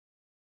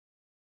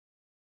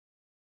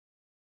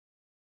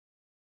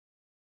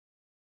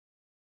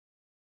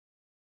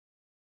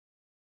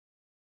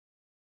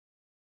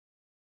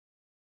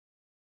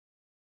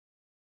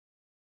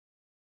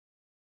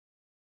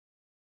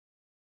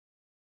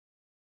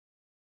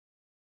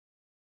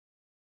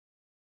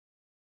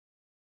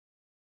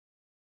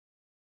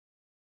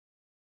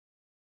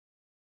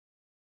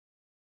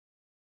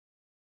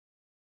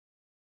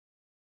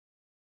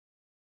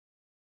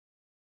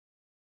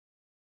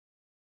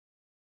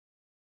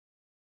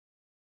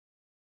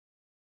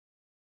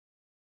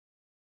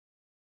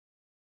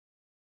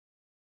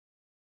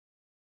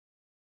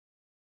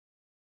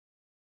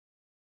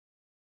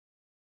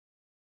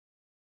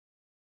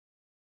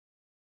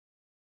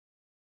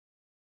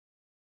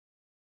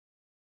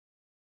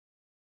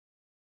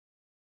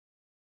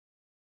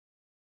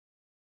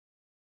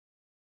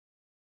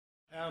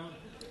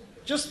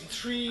Just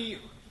three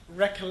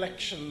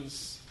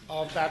recollections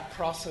of that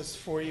process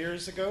 4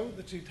 years ago,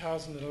 the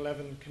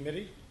 2011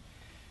 committee.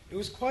 It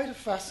was quite a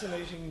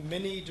fascinating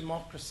mini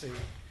democracy,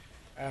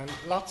 and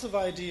lots of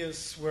ideas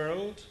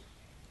swirled.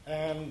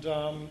 And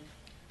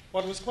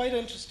what was quite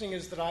interesting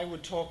is that I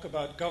would talk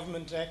about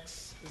government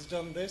X has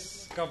done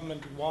this,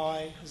 government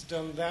Y has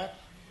done that.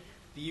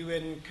 The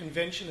UN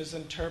Convention is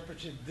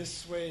interpreted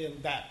this way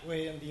and that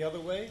way and the other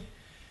way.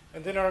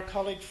 And then our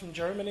colleague from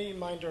Germany,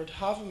 Meindert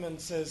Havemann,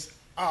 says,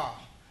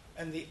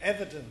 and the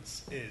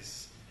evidence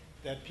is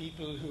that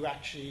people who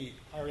actually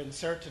are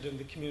inserted in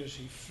the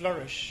community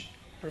flourish,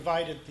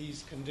 provided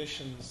these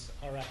conditions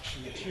are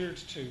actually adhered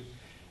to.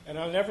 And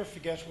I'll never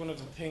forget one of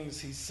the things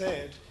he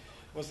said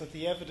was that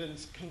the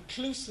evidence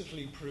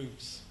conclusively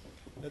proves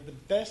that the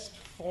best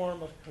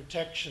form of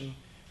protection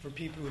for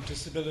people with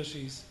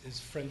disabilities is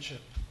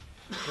friendship,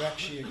 to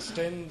actually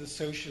extend the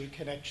social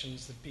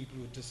connections that people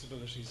with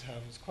disabilities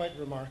have. It's quite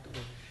remarkable.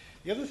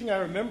 The other thing I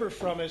remember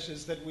from it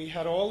is that we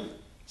had all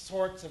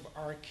sorts of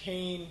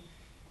arcane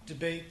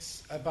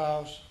debates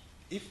about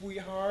if we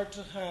are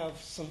to have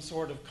some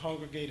sort of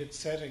congregated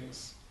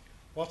settings,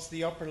 what's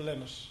the upper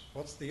limit?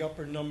 What's the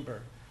upper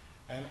number?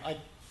 And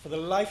for the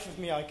life of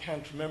me, I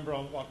can't remember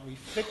on what we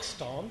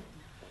fixed on,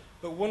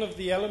 but one of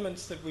the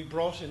elements that we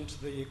brought into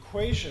the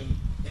equation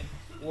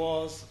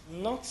was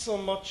not so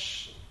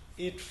much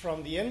it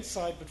from the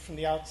inside, but from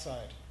the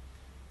outside.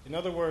 In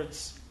other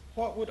words,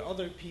 what would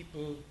other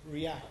people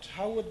react?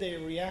 How would they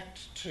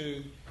react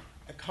to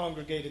a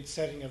congregated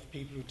setting of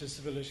people with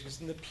disabilities?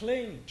 And the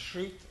plain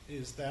truth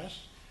is that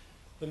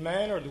the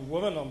man or the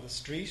woman on the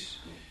street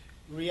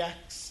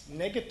reacts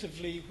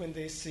negatively when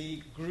they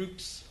see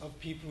groups of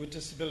people with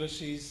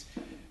disabilities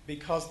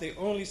because they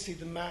only see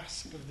the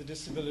mask of the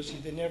disability.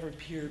 They never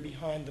peer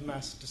behind the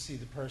mask to see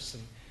the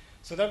person.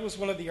 So that was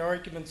one of the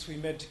arguments we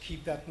made to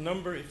keep that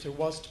number, if there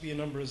was to be a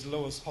number, as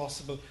low as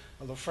possible,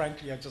 although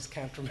frankly I just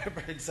can't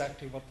remember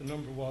exactly what the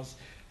number was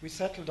we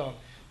settled on.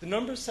 The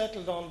number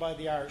settled on by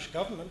the Irish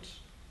government.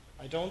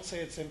 I don't say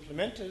it's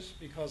implemented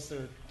because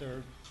there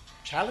are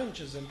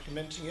challenges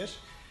implementing it,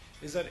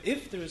 is that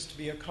if there is to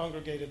be a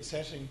congregated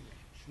setting,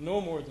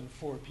 no more than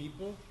 4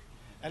 people,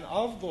 and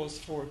of those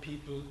 4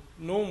 people,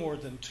 no more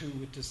than 2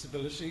 with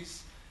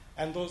disabilities,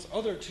 and those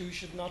other 2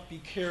 should not be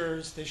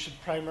carers, they should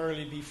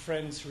primarily be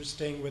friends who are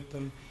staying with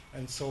them,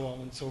 and so on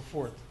and so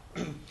forth.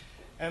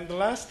 And the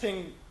last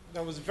thing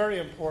that was very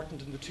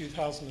important in the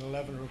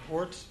 2011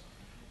 report,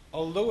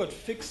 although it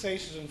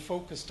fixated and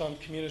focused on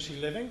community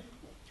living,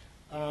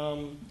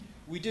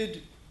 we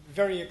did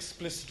very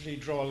explicitly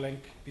draw a link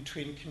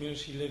between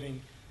community living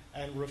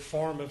and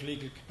reform of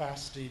legal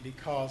capacity,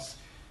 because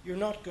you're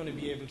not going to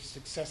be able to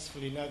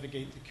successfully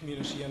navigate the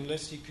community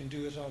unless you can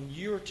do it on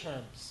your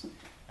terms.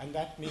 And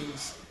that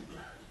means,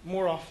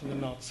 more often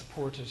than not,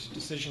 supported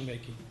decision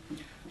making.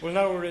 Well,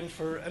 now we're in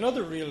for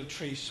another real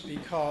treat,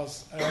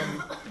 because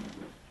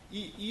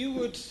you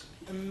would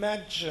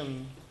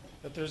imagine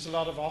that there's a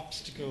lot of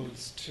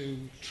obstacles to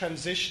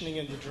transitioning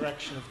in the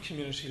direction of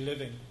community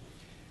living.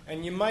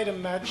 And you might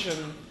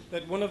imagine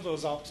that one of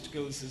those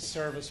obstacles is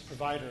service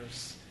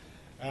providers.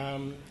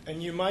 And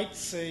you might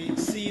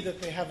see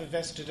that they have a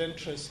vested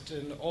interest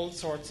in all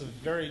sorts of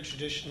very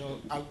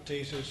traditional,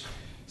 outdated,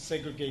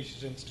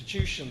 segregated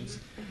institutions.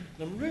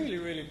 And I'm really,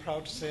 really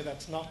proud to say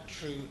that's not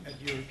true at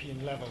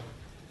European level.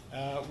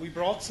 We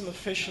brought some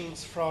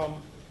officials from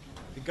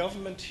the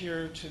government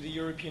here to the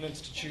European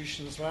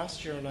institutions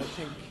last year, and I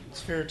think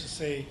it's fair to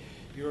say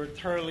you were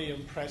thoroughly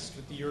impressed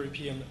with the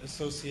European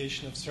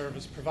Association of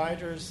Service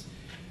Providers,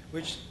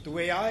 which, the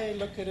way I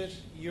look at it,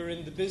 you're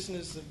in the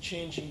business of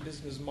changing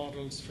business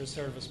models for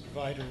service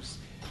providers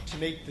to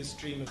make this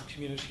dream of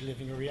community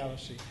living a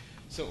reality.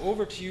 So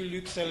over to you,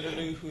 Luc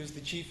Selderloo, who is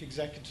the Chief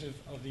Executive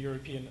of the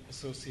European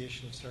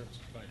Association of Service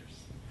Providers.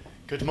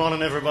 Good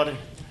morning, everybody.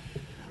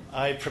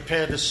 I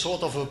prepared this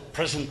sort of a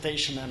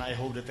presentation, and I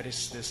hope that there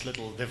is this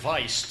little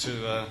device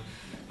to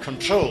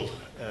control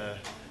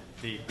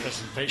the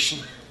presentation.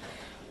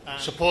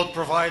 Support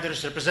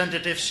providers,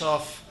 representatives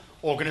of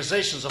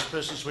organizations of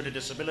persons with a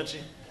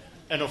disability,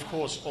 and of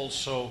course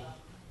also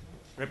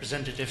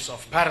representatives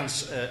of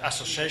parents'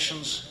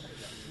 associations.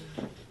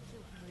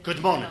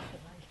 Good morning.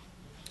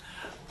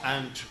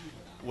 And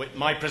with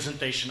my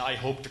presentation, I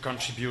hope to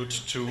contribute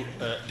to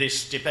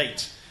this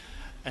debate.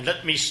 And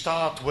let me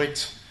start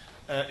with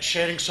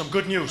sharing some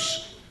good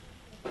news.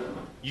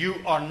 You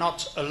are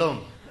not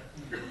alone.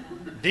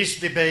 This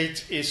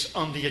debate is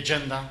on the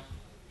agenda,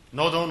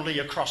 not only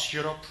across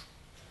Europe,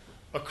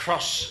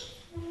 across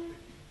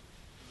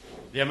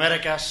the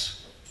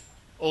Americas,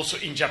 also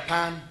in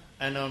Japan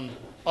and on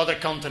other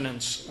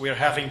continents. We are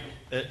having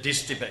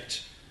this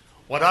debate.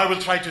 What I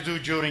will try to do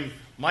during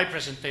my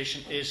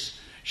presentation is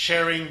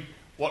sharing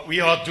what we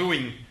are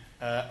doing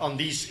on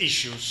these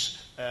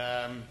issues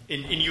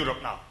in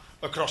Europe now,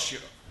 across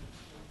Europe.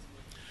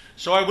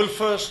 So I will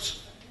first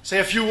say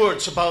a few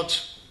words about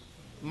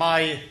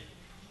my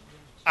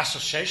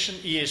association,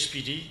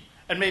 ESPD,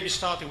 And maybe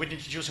starting with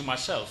introducing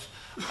myself.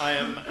 I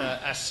am,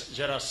 as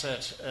Gerard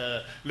said,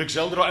 Luc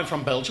Zeldero. I'm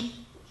from Belgium.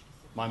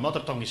 My mother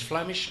tongue is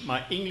Flemish.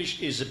 My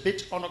English is a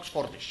bit on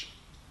Oxfordish.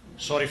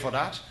 Sorry for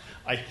that.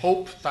 I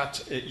hope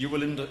that you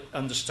will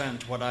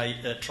understand what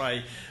I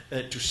try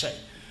to say.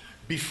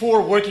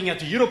 Before working at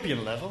the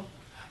European level,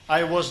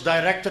 I was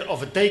director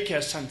of a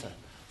daycare center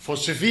for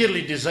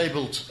severely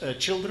disabled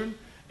children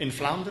in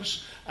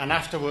Flanders, and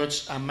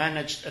afterwards I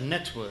managed a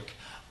network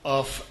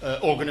of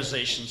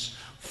organizations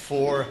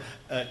for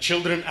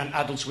children and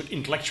adults with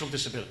intellectual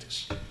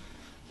disabilities.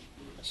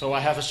 So I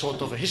have a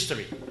sort of a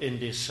history in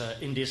this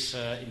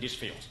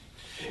field.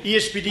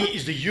 ESPD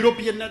is the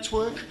European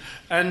network,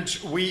 and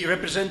we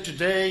represent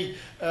today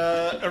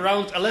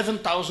around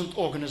 11,000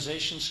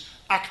 organizations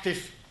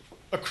active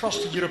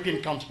across the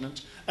European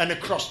continent and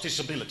across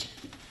disability.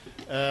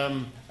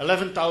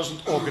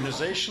 11,000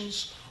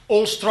 organizations,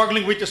 all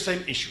struggling with the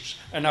same issues,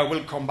 and I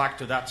will come back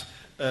to that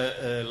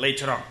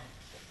later on.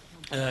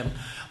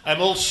 I'm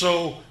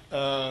also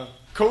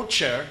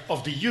co-chair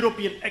of the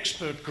European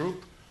Expert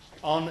Group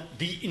on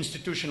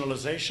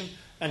deinstitutionalization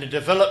and the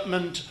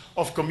development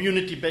of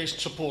community-based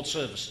support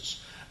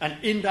services. And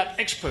in that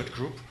expert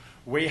group,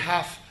 we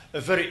have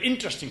a very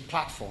interesting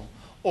platform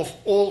of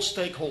all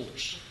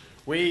stakeholders.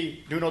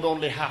 We do not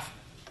only have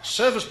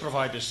service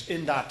providers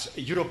in that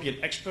European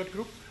expert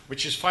group,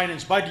 which is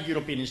financed by the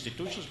European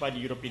institutions, by the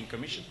European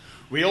Commission.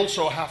 We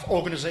also have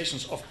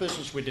organizations of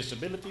persons with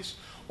disabilities,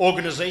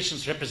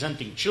 organizations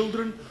representing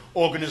children,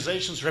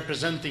 organizations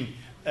representing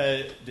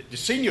the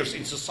seniors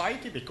in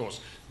society,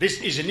 because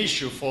this is an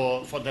issue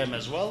for them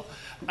as well.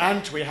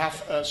 And we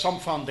have some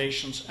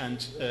foundations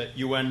and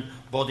UN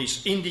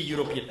bodies in the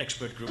European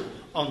Expert Group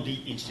on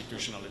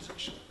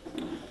deinstitutionalization.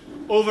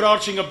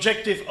 Overarching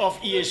objective of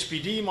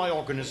ESPD, my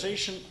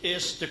organization,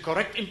 is the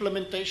correct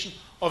implementation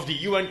of the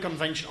UN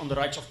Convention on the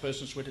Rights of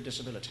Persons with a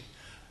Disability.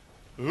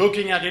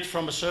 Looking at it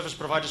from a service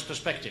provider's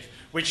perspective,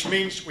 which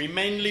means we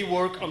mainly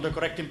work on the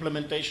correct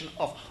implementation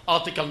of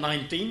Article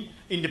 19,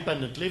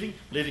 independent living,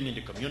 living in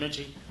the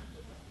community,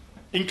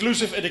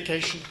 inclusive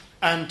education,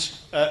 and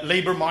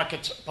labor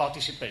market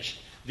participation.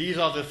 These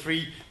are the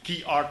three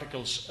key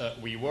articles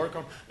we work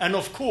on. And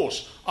of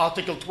course,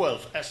 Article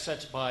 12, as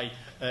said by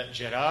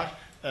Gérard,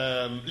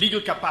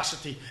 legal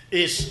capacity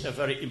is a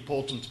very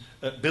important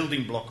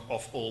building block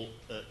of all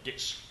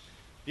this.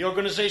 The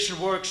organization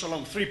works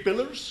along three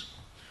pillars.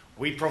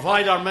 We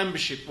provide our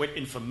membership with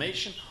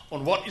information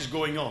on what is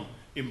going on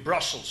in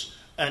Brussels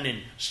and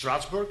in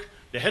Strasbourg,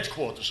 the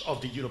headquarters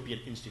of the European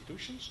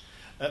institutions.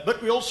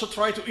 But we also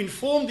try to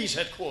inform these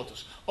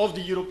headquarters of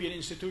the European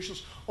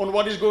institutions on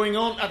what is going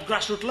on at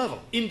grassroots level,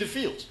 in the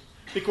field,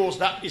 because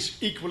that is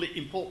equally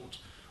important.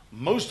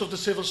 Most of the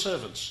civil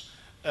servants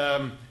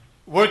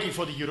working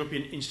for the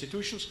European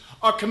institutions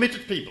are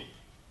committed people,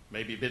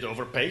 maybe a bit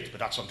overpaid, but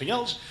that's something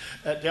else.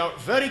 They are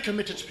very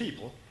committed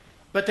people,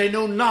 but they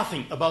know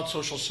nothing about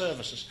social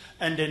services,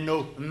 and they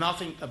know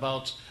nothing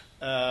about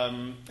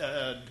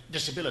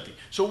disability.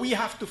 So we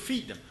have to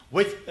feed them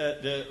with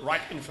the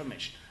right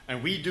information.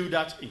 And we do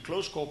that in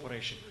close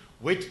cooperation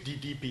with the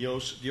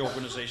DPOs, the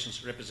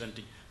organizations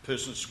representing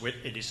persons with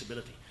a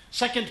disability.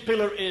 Second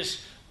pillar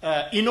is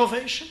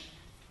innovation.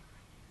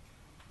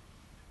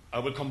 I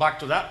will come back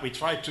to that. We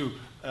try to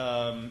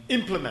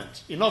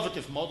implement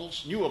innovative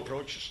models, new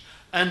approaches,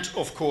 and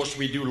of course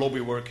we do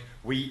lobby work.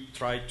 We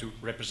try to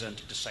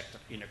represent the sector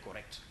in a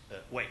correct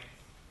way.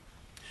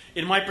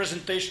 In my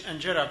presentation,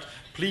 and Gérard,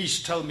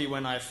 please tell me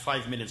when I have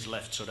 5 minutes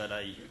left so that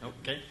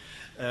okay.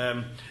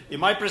 In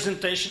my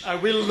presentation, I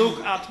will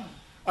look at,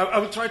 I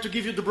will try to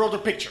give you the broader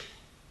picture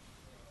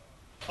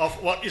of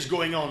what is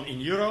going on in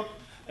Europe.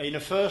 In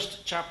a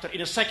first chapter, in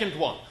a second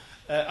one,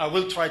 I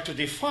will try to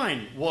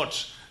define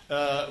what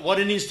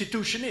an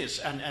institution is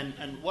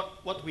and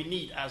what we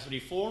need as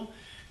reform.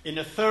 In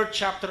a third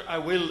chapter, I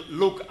will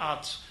look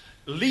at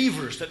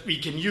levers that we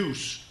can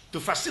use to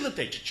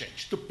facilitate the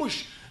change, to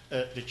push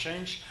the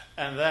change,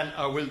 and then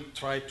I will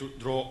try to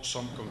draw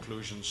some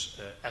conclusions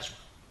as well.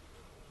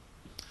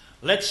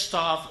 Let's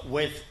start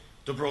with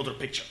the broader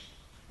picture.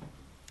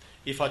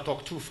 If I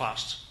talk too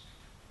fast,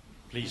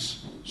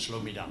 please slow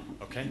me down,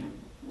 okay?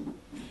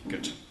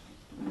 Good.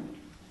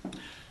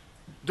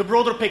 The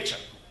broader picture.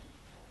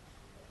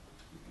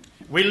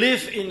 We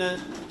live in a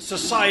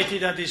society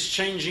that is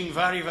changing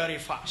very, very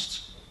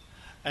fast.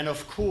 And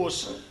of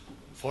course,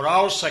 for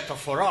our sector,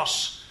 for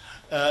us,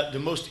 the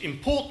most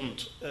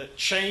important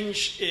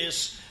change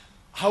is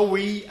how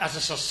we as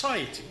a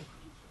society,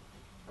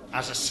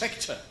 as a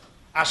sector,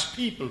 as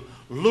people,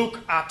 look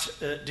at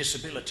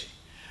disability.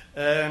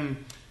 10,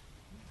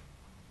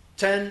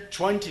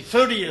 20,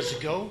 30 years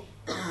ago,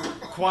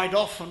 quite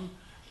often,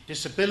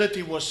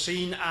 disability was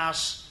seen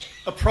as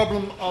a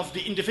problem of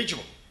the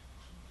individual.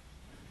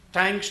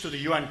 Thanks to the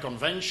UN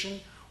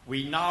Convention,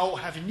 we now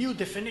have a new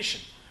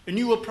definition, a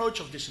new approach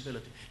of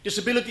disability.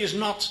 Disability is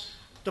not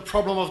the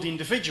problem of the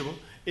individual,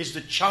 it's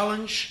a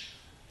challenge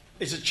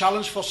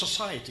for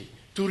society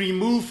to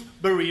remove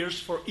barriers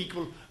for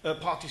equal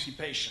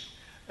participation.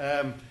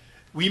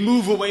 We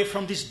move away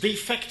from this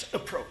defect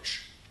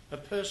approach. a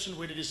person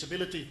with a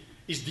disability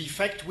is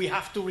defect, we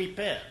have to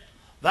repair.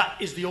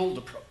 That is the old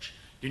approach.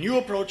 The new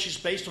approach is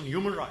based on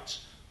human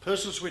rights.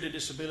 Persons with a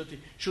disability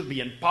should be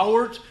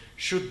empowered,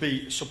 should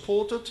be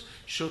supported,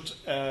 should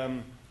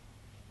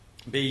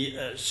be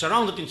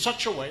surrounded in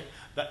such a way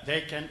that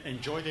they can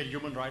enjoy their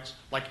human rights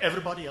like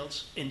everybody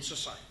else in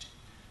society.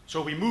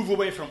 So we move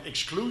away from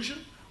exclusion,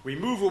 we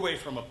move away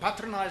from a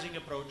patronizing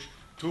approach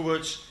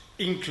towards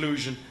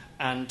inclusion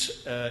and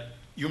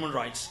human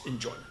rights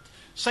enjoyment.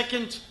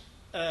 Second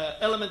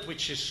element,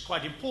 which is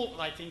quite important,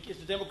 I think, is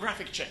the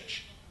demographic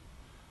change.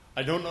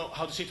 I don't know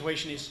how the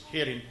situation is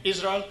here in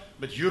Israel,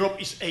 but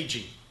Europe is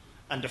aging,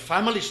 and the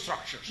family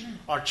structures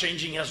are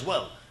changing as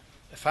well.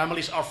 The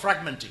families are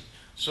fragmenting.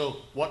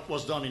 So what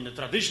was done in the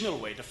traditional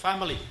way, the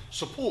family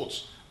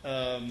supports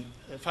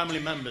family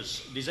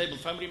members,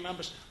 disabled family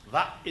members,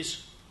 that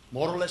is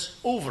more or less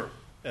over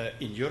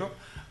in Europe.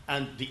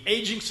 And the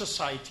aging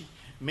society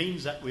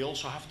means that we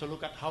also have to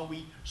look at how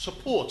we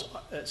support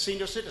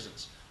senior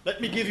citizens.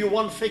 Let me give you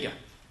one figure.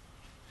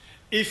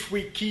 If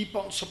we keep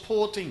on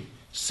supporting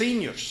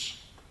seniors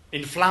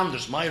in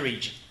Flanders, my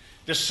region,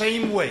 the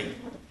same way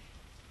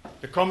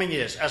the coming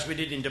years as we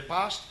did in the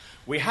past,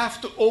 we have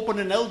to open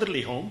an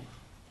elderly home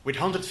with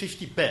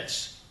 150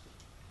 beds.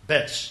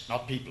 Beds,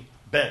 not people,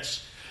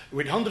 beds.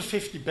 With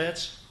 150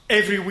 beds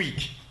every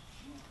week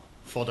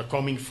for the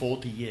coming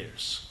 40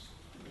 years.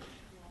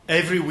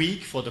 Every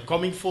week for the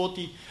coming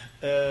 40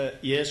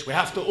 years, we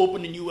have to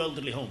open a new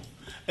elderly home.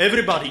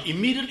 Everybody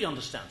immediately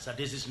understands that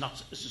this is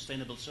not a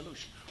sustainable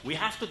solution. We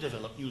have to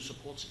develop new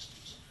support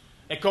systems.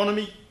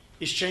 Economy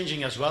is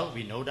changing as well.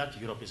 We know that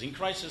Europe is in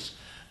crisis.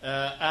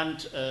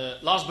 And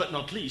last but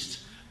not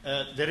least,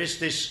 there is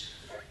this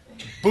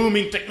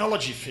booming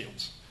technology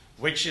field,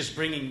 which is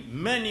bringing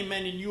many,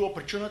 many new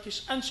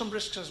opportunities and some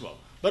risks as well.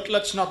 But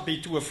let's not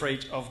be too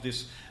afraid of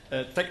this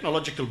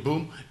technological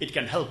boom. It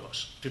can help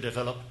us to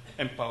develop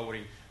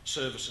empowering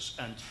services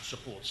and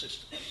support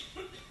systems.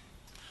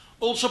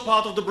 Also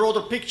part of the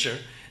broader picture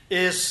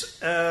is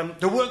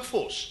the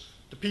workforce,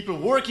 the people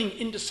working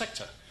in the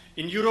sector.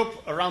 In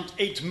Europe, around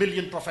 8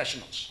 million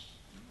professionals.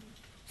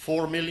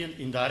 4 million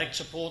in direct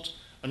support,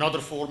 another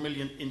 4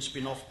 million in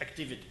spin-off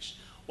activities.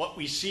 What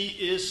we see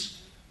is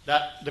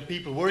that the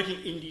people working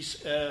in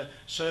these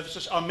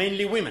services are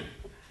mainly women,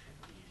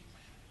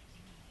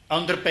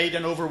 underpaid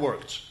and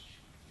overworked.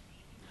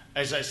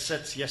 As I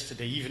said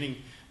yesterday evening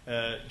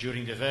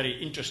during the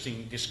very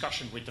interesting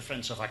discussion with the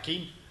friends of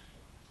Hakim,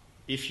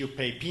 if you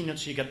pay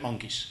peanuts, you get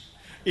monkeys.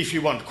 If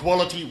you want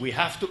quality, we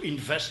have to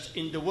invest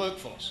in the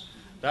workforce.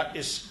 That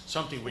is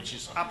something which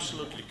is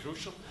absolutely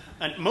crucial.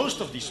 And most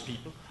of these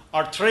people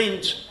are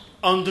trained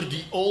under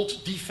the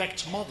old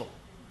defect model.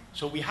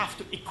 So we have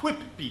to equip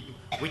people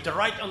with the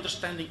right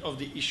understanding of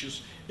the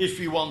issues if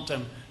we want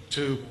them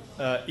to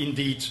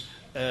indeed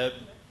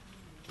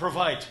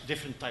provide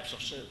different types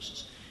of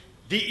services.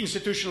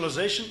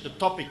 Deinstitutionalization, the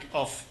topic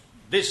of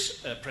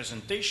this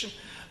presentation,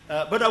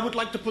 but I would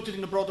like to put it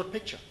in a broader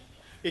picture.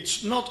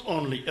 It's not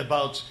only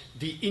about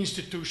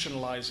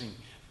deinstitutionalizing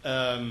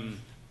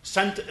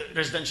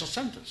residential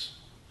centers.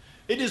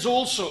 It is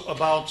also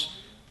about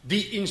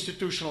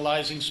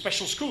deinstitutionalizing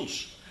special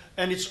schools.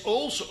 And it's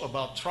also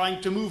about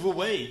trying to move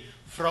away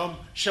from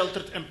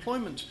sheltered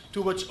employment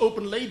towards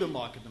open labor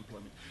market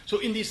employment. So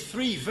in these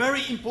three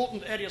very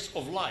important areas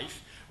of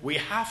life, we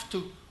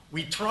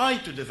try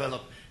to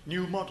develop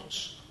new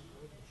models.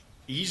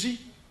 Easy?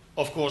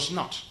 Of course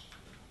not.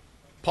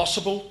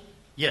 Possible?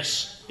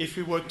 Yes, if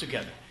we work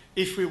together.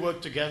 If we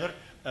work together,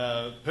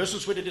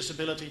 persons with a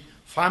disability,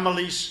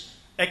 families,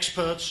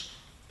 experts,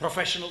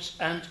 professionals,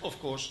 and of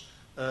course,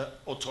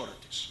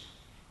 authorities.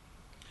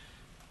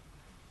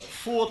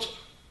 Fourth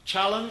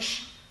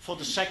challenge for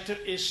the sector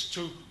is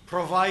to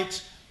provide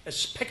a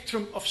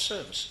spectrum of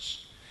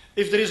services.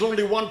 If there is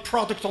only one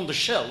product on the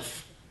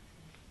shelf,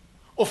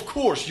 of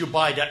course you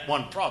buy that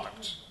one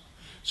product.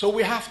 So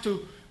we have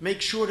to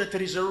make sure that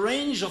there is a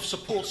range of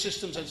support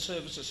systems and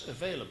services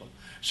available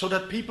so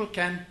that people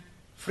can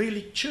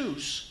freely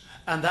choose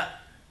and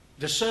that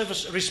the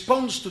service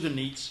responds to the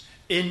needs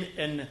in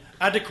an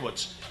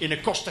adequate, in a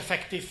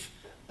cost-effective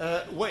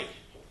way.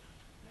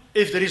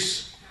 If there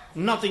is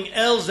nothing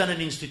else than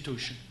an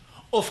institution,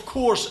 of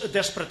course a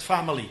desperate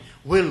family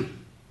will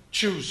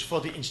choose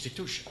for the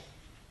institution.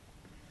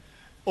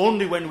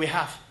 Only when we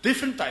have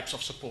different types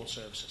of support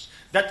services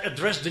that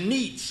address the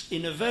needs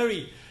in a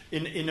very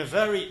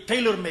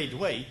tailor-made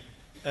way,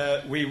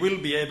 we will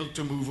be able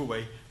to move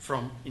away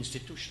from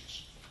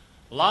institutions.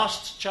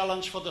 Last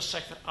challenge for the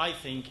sector, I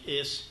think,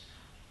 is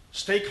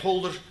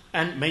stakeholder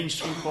and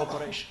mainstream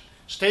cooperation.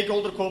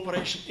 Stakeholder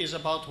cooperation is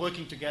about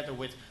working together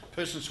with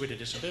persons with a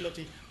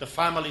disability, the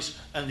families,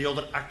 and the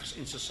other actors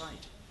in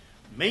society.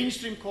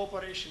 Mainstream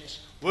cooperation is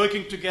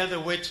working together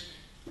with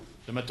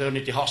the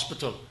maternity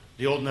hospital,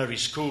 the ordinary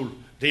school,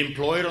 the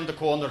employer on the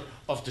corner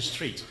of the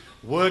street,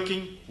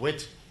 working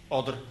with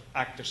other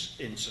actors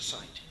in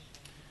society.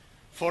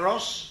 For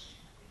us,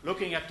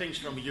 looking at things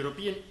from a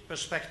European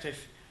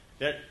perspective,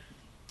 that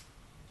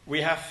we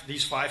have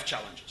these 5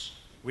 challenges.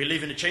 We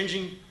live in a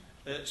changing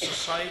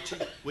society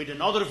with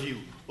another view,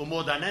 a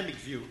more dynamic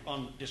view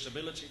on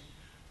disability.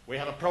 We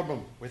have a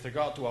problem with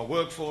regard to our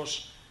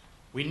workforce.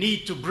 We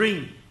need to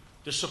bring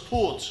the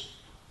support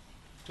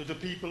to the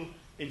people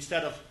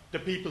instead of the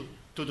people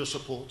to the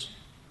support.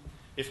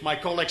 If my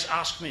colleagues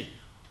ask me,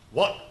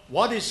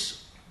 why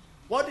is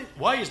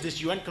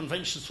this UN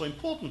convention so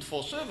important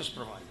for service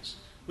providers?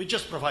 We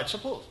just provide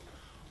support.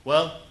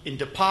 Well, in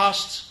the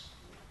past,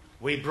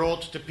 we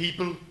brought the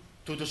people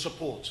to the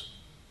support.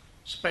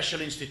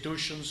 Special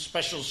institutions,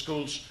 special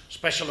schools,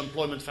 special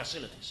employment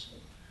facilities.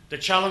 The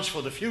challenge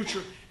for the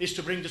future is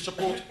to bring the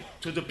support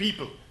to the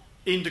people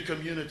in the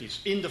communities,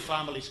 in the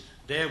families,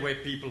 there where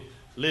people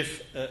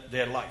live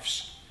their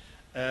lives.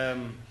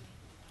 And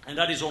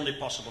that is only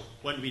possible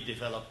when we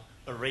develop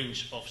a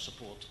range of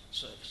support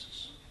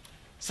services.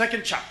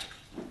 Second chapter,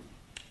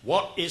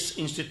 what is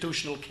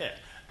institutional care?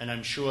 And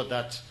I'm sure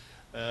that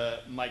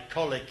my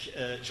colleague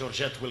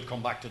Georgette will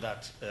come back to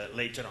that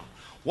later on.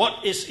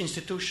 What is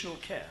institutional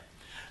care?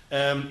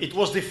 It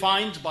was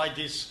defined by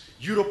this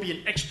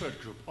European expert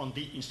group on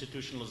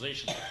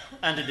deinstitutionalization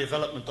and the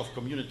development of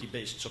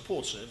community-based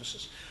support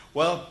services.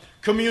 Well,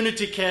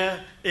 community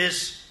care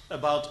is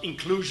about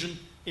inclusion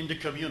in the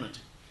community.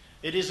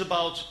 It is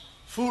about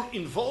full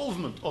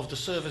involvement of the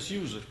service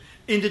user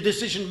in the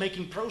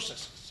decision-making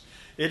processes.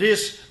 It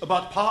is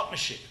about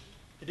partnership.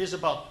 It is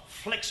about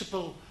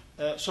flexible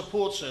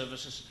support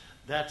services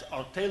that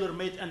are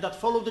tailor-made and that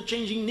follow the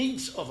changing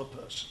needs of a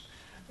person.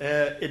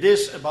 It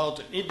is about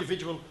an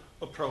individual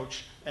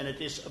approach, and it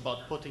is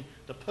about putting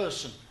the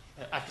person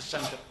at the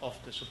center of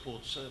the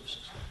support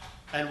services.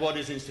 And what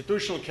is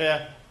institutional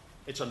care?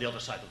 It's on the other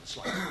side of the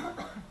slide.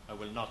 I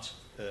will not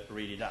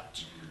read it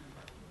out.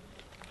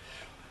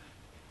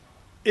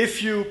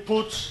 If you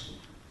put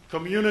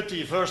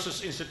community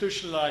versus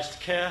institutionalized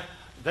care,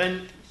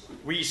 then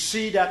we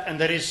see that, and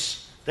there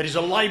is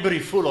a library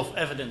full of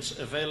evidence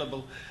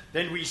available,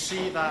 then we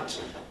see that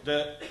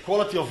the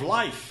quality of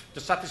life, the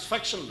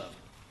satisfaction level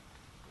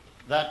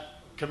that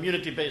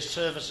community-based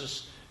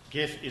services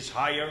give is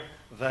higher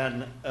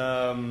than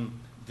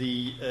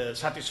the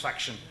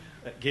satisfaction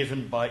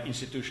given by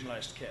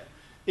institutionalized care.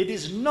 It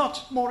is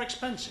not more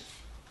expensive.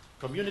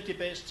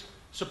 Community-based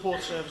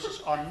support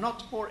services are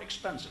not more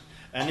expensive.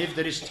 And if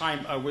there is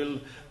time, I will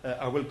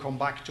come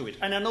back to it.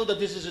 And I know that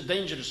this is a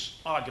dangerous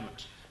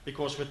argument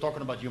because we're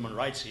talking about human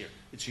rights here.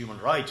 It's human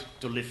right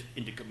to live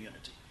in the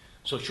community.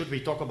 So should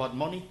we talk about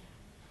money?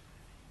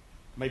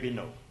 Maybe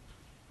no.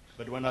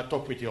 But when I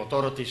talk with the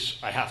authorities,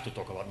 I have to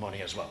talk about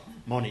money as well.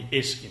 Money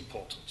is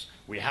important.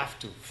 We have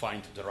to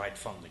find the right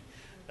funding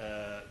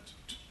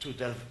to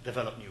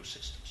develop new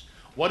systems.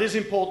 What is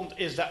important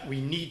is that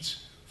we need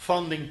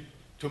funding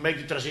to make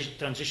the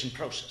transition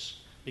process.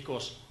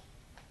 Because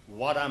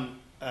what I'm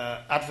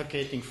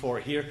advocating for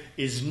here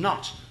is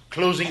not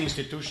closing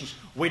institutions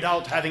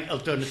without having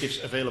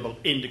alternatives available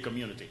in the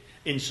community,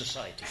 in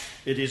society.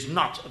 It is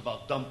not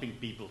about dumping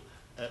people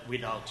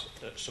without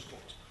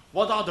support.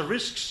 What are the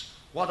risks?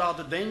 What are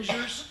the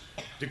dangers?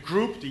 The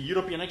group, the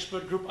European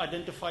expert group,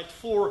 identified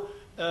 4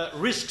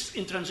 risks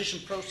in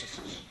transition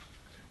processes.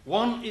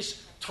 One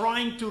is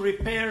trying to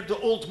repair the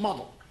old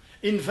model,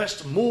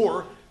 invest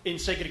more in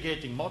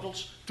segregating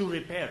models to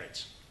repair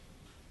it.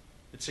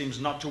 It seems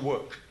not to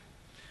work.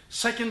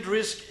 Second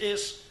risk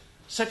is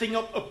setting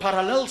up a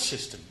parallel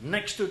system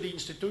next to the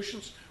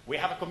institutions. We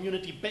have a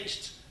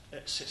community-based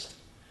system.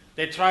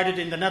 They tried it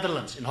in the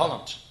Netherlands, in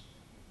Holland.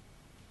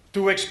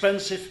 Too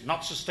expensive,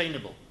 not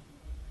sustainable.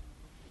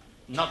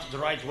 Not the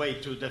right way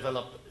to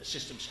develop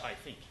systems, I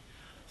think.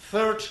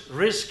 Third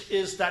risk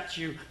is that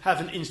you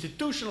have an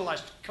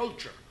institutionalized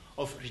culture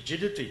of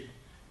rigidity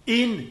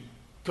in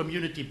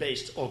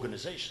community-based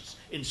organizations,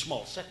 in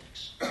small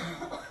settings.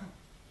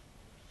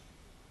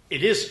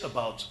 It is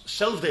about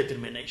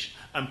self-determination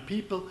and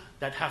people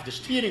that have the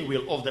steering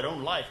wheel of their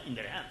own life in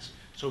their hands.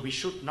 So we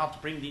should not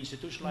bring the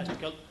institutionalized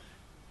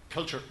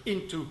culture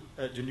into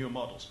the new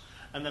models.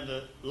 And then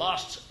the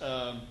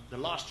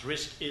last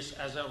risk is,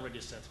 as I already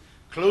said,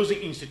 closing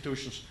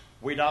institutions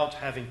without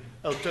having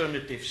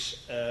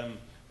alternatives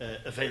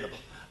available.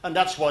 And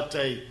that's what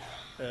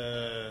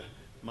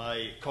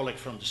my colleague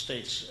from the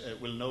States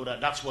will know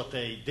that's what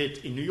they did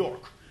in New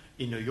York.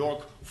 In New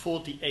York,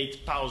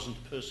 48,000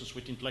 persons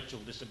with intellectual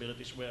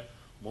disabilities were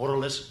more or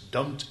less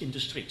dumped in the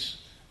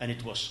streets. And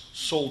it was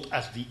sold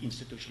as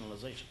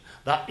deinstitutionalization.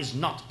 That is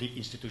not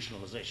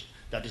deinstitutionalization.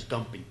 That is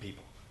dumping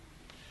people.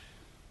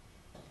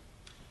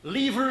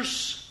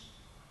 Levers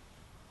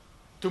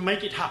to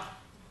make it happen.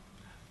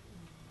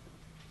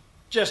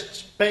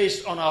 Just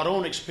based on our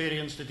own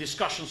experience, the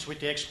discussions with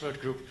the expert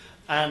group,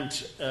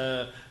 and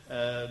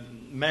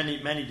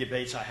many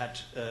debates I had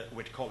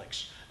with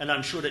colleagues. And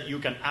I'm sure that you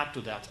can add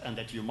to that and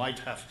that you might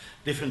have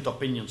different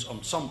opinions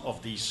on some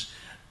of these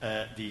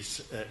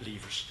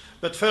levers.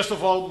 But first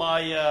of all,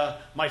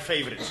 my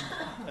favorite.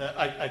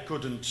 I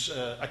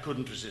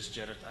couldn't resist,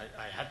 G'Rerd.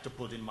 I had to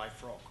put in my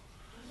frog.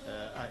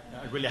 I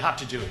really had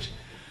to do it.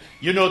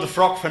 You know the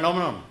frog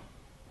phenomenon.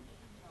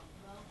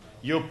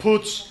 You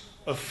put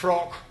a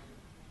frog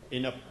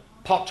in a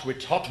pot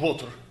with hot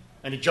water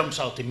and it jumps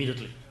out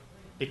immediately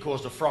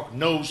because the frog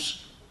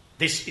knows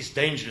this is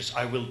dangerous,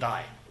 I will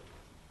die.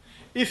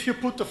 If you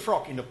put the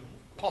frog in a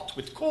pot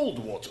with cold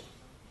water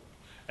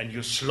and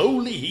you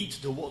slowly heat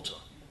the water,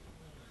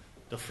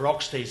 the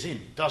frog stays in,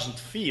 doesn't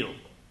feel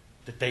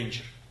the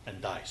danger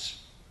and dies.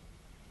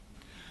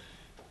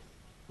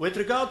 With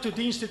regard to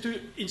the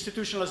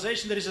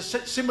institutionalization, there is a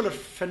similar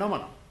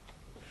phenomenon.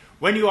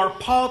 When you are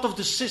part of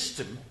the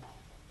system,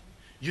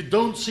 you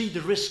don't see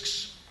the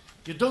risks.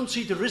 You don't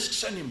see the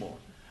risks anymore.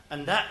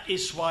 And that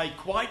is why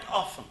quite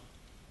often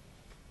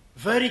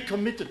very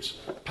committed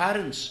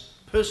parents,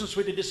 persons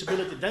with a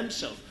disability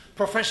themselves,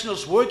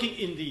 professionals working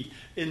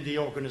in the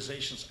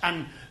organizations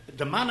and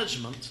the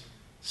management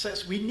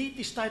says we need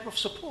this type of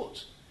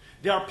support.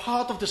 They are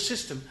part of the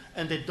system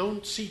and they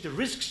don't see the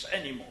risks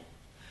anymore.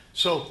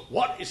 So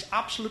what is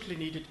absolutely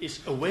needed is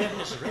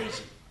awareness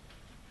raising.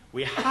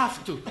 We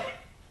have to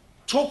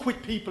talk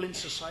with people in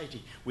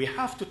society. We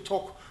have to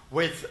talk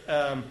with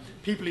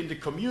people in the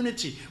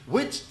community,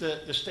 with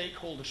the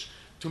stakeholders,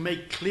 to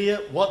make clear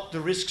what the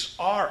risks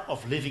are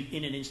of living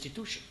in an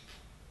institution.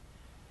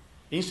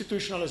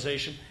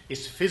 Institutionalization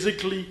is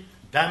physically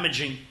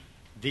damaging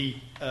the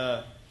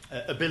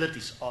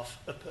abilities of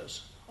a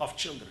person, of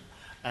children.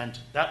 And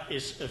that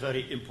is a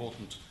very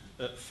important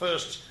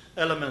first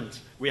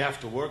element we have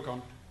to work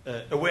on,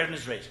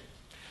 awareness raising.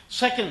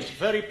 Second,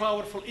 very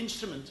powerful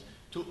instrument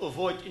to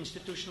avoid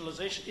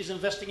institutionalization is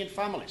investing in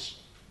families.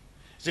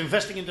 It's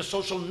investing in the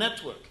social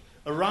network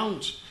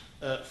around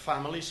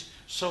families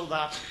so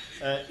that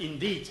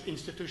indeed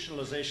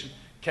institutionalization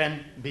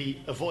can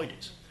be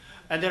avoided.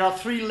 And there are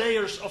 3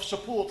 layers of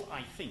support,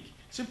 I think.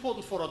 It's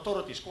important for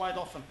authorities. Quite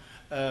often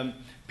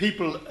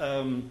people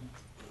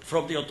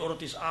from the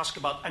authorities ask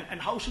about, and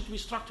how should we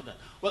structure that?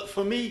 Well,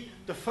 for me,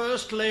 the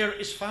first layer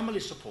is family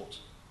support.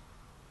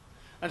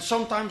 And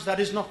sometimes that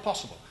is not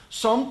possible.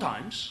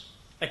 Sometimes,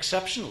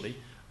 exceptionally,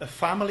 a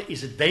family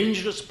is a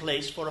dangerous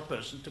place for a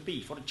person to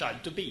be, for a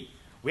child to be.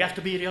 We have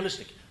to be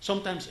realistic.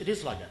 Sometimes it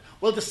is like that.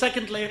 Well, the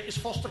second layer is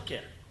foster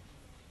care.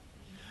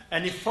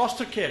 And if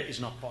foster care is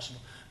not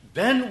possible,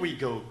 then we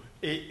go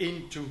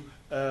into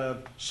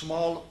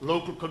small,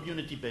 local,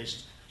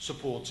 community-based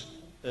support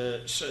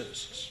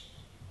services.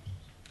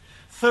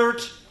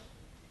 Third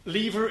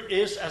lever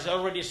is, as I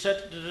already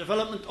said, the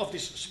development of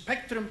this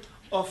spectrum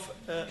of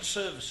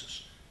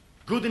services.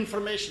 Good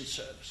information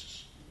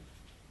services.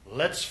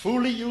 Let's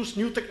fully use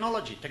new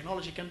technology.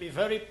 Technology can be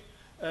very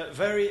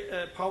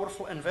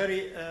powerful and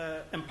very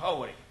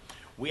empowering.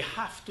 We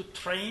have to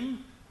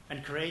train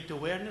and create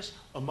awareness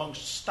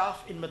amongst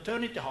staff in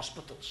maternity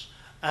hospitals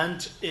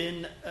and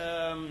in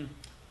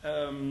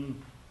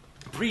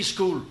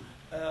preschool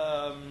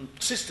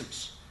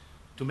systems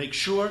to make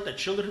sure that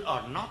children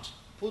are not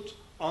put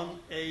on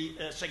a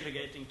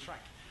segregating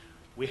track.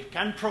 We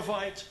can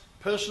provide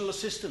personal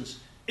assistance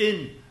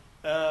in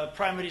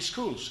primary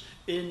schools,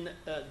 in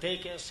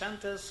daycare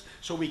centers,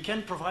 so we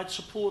can provide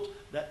support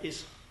that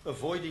is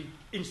avoiding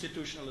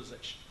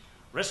institutionalization.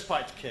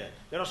 Respite care.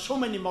 There are so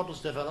many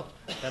models developed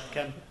that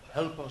can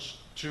help us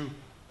to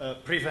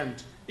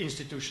prevent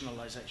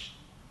institutionalization.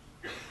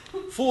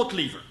 Fourth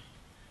lever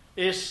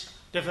is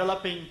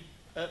developing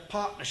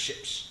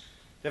partnerships.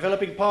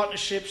 Developing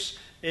partnerships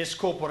is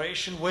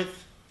cooperation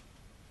with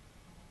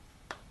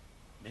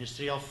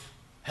Ministry of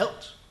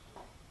Health,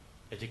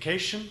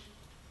 Education,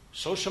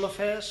 Social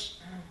Affairs,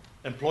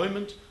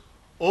 Employment.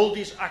 All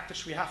these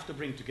actors we have to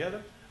bring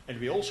together, and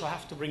we also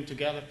have to bring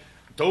together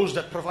those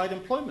that provide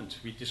employment.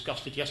 We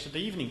discussed it yesterday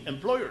evening,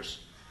 employers.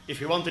 If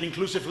you want an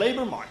inclusive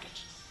labor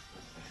market,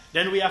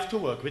 then we have to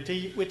work with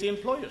the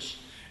employers.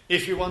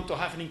 If you want to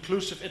have an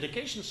inclusive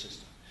education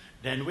system,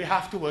 then we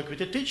have to work with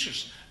the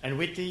teachers and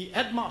with the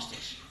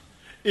headmasters.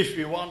 If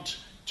we want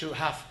to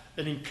have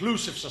an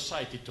inclusive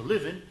society to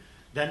live in,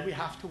 then we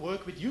have to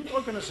work with youth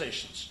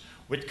organizations,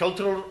 with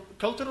cultural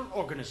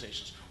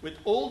organizations, with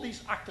all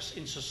these actors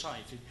in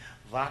society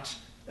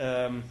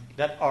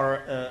that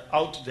are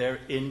out there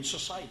in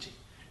society.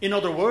 In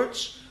other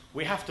words,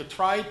 we have to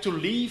try to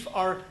leave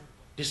our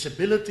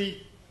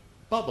disability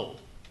bubble,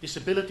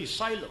 disability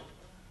silo.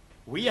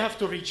 We have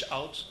to reach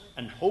out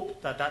and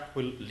hope that that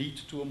will lead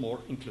to a more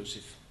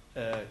inclusive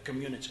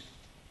community.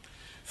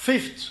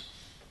 Fifth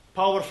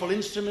powerful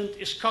instrument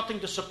is cutting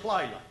the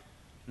supply line,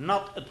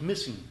 not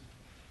admitting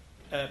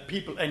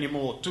people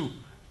anymore to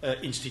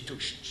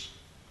institutions.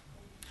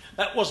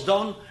 That was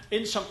done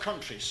in some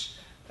countries,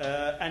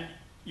 and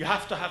you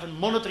have to have a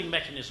monitoring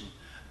mechanism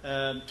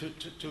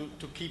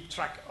to keep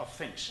track of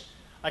things.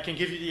 I can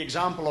give you the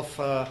example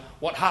of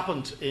what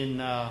happened in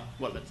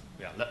let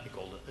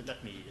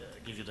me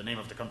give you the name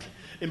of the country.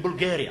 In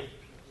Bulgaria.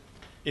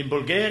 In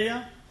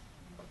Bulgaria,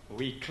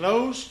 we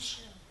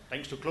closed,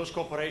 thanks to close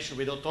cooperation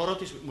with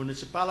authorities, with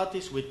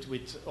municipalities,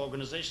 with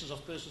organizations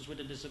of persons with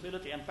a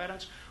disability and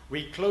parents,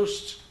 we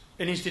closed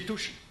an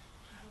institution.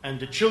 And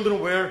the children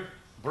were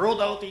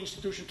brought out the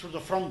institution through the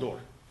front door.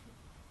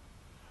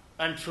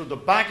 And through the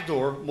back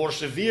door, more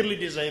severely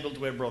disabled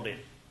were brought in.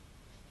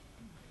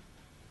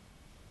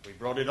 We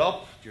brought it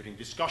up during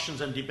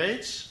discussions and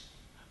debates,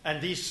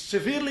 And these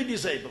severely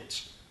disabled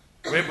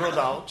were brought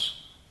out,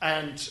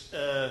 and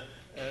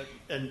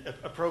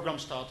a program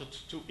started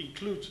to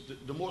include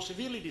the more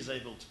severely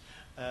disabled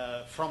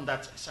from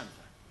that center.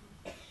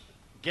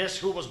 Guess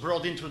who was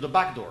brought in through the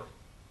back door?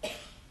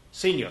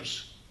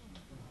 Seniors.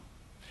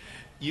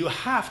 You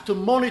have to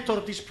monitor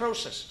these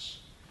processes,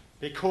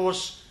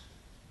 because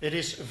it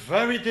is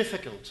very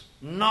difficult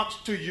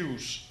not to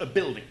use a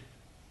building.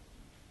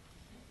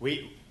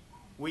 We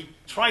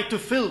try to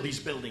fill these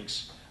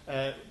buildings,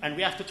 and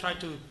we have to try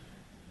to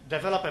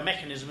develop a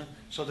mechanism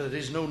so that there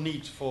is no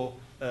need for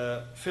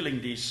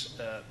filling these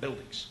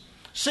buildings.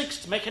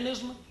 Sixth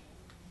mechanism,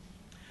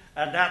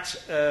 and that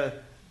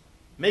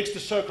makes the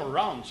circle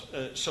round,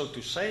 so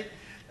to say.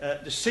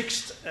 The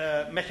sixth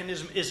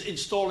mechanism is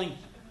installing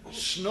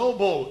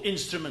snowball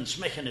instruments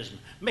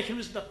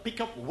mechanisms that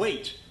pick up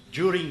weight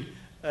during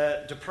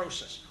the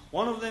process.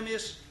 One of them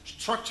is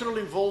structural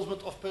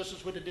involvement of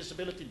persons with a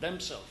disability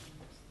themselves.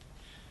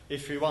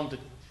 If we want to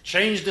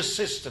change the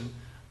system,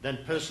 then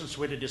persons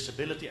with a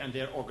disability and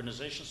their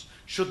organizations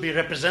should be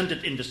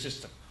represented in the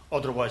system.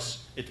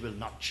 Otherwise, it will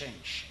not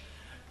change.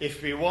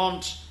 If we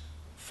want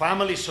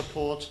family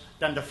support,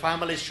 then the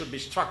families should be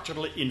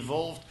structurally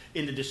involved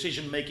in the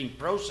decision-making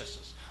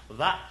processes.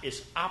 That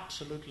is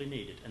absolutely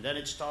needed. And then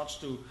it starts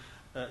to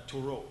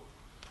roll.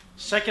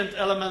 Second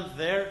element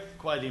there,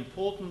 quite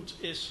important,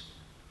 is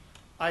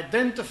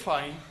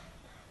identifying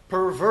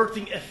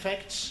perverting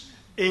effects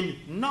in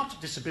not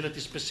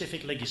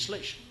disability-specific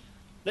legislation.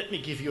 Let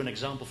me give you an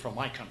example from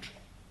my country.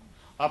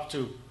 Up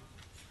to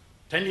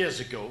 10 years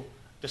ago,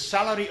 the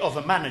salary of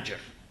a manager,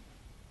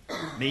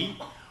 me,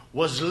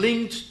 was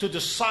linked to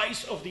the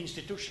size of the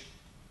institution.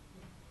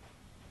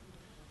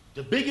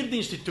 The bigger the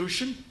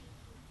institution,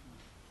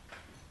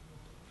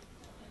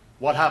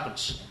 what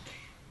happens?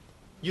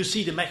 You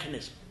see the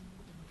mechanism.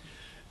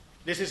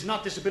 This is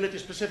not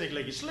disability-specific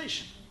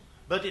legislation,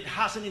 but it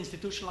has an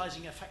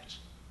institutionalizing effect.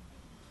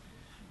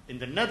 In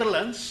the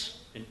Netherlands,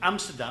 in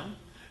Amsterdam,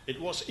 it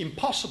was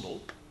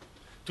impossible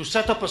to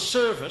set up a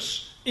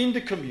service in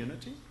the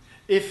community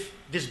if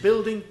this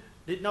building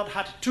did not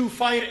have 2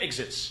 fire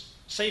exits,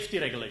 safety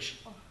regulation.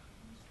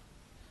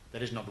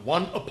 There is not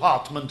one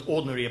apartment,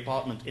 ordinary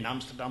apartment in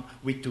Amsterdam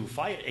with 2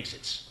 fire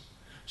exits.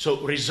 So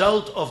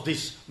result of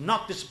this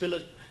not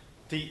disability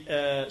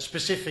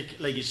specific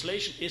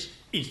legislation is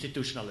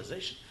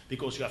institutionalization,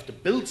 because you have to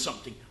build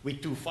something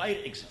with 2 fire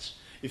exits.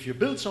 If you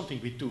build something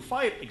with 2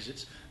 fire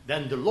exits,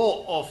 then the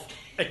law of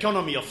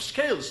economy of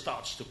scale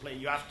starts to play.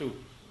 You have to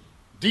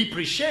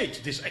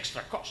depreciate this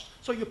extra cost.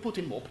 So you put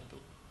in more people.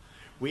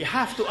 We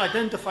have to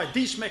identify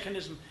these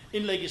mechanisms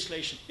in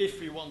legislation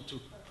if we want to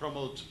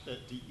promote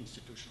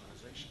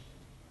deinstitutionalization.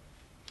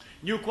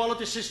 New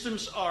quality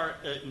systems are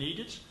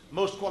needed.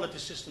 Most quality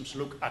systems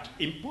look at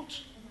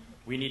input.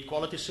 We need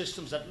quality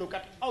systems that look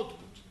at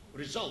output,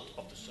 result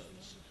of the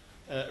service.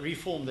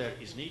 Reform there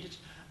is needed.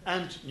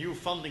 And new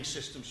funding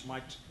systems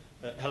might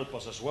help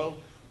us as well.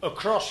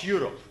 Across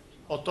Europe,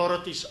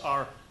 authorities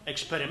are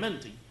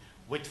experimenting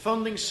with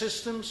funding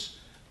systems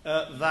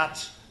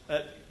that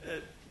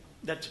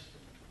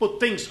put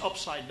things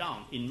upside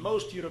down. In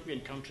most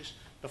European countries,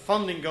 the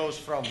funding goes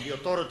from the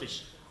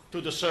authorities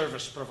to the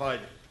service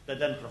provider that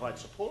then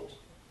provides support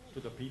to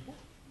the people.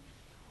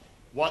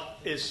 What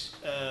is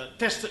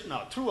tested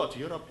now throughout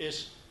Europe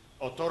is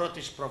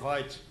authorities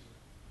provide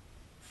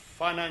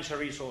financial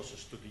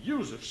resources to the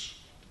users,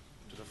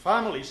 to the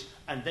families,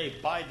 and they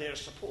buy their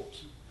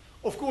support.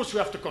 Of course, you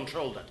have to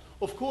control that.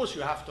 Of course,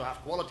 you have to have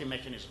quality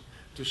mechanism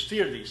to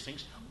steer these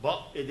things,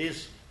 but it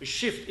is a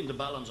shift in the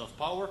balance of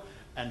power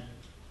and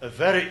a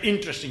very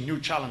interesting new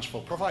challenge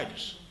for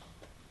providers.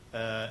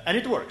 And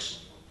it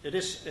works. It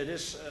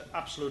is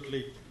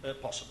absolutely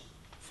possible.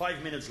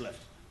 5 minutes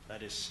left.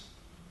 That is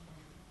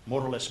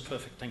more or less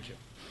perfect. Thank you.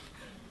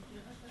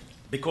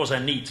 Because I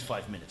need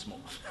 5 minutes more.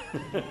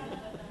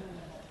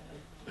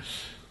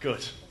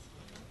 Good.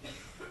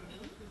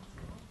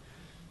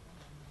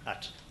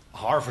 At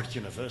Harvard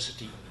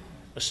University,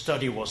 a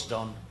study was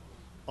done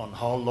on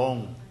how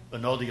long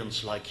an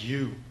audience like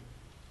you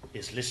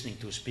is listening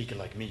to a speaker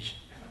like me.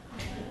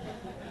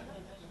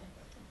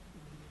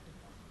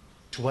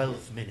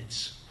 12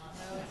 minutes.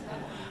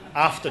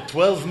 After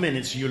 12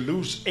 minutes, you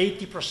lose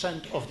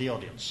 80% of the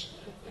audience.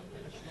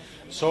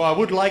 So I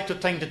would like to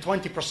thank the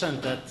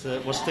 20%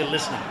 that was still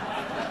listening.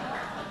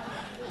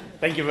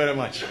 Thank you very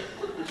much.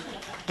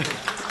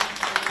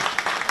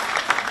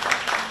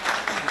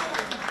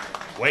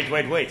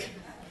 Wait.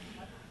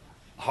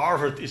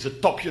 Harvard is a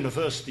top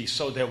university,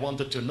 so they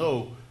wanted to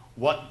know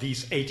what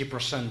these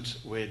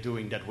 80% were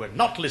doing that were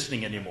not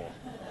listening anymore.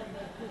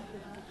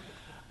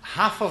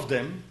 Half of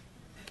them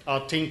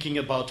are thinking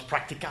about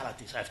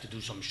practicalities. I have to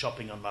do some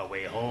shopping on my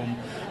way home.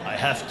 I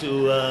have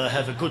to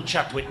have a good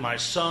chat with my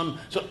son.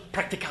 So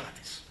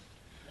practicalities.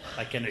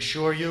 I can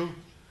assure you,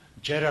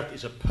 G'Rerd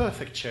is a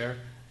perfect chair.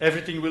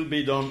 Everything will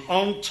be done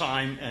on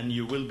time, and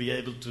you will be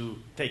able to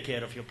take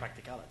care of your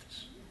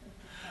practicalities.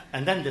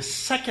 And then the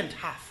second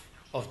half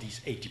of these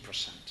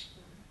 80%.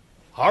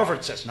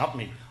 Harvard says, not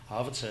me,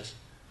 Harvard says,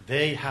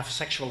 They have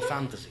sexual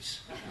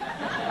fantasies.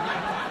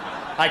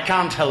 I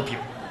can't help you.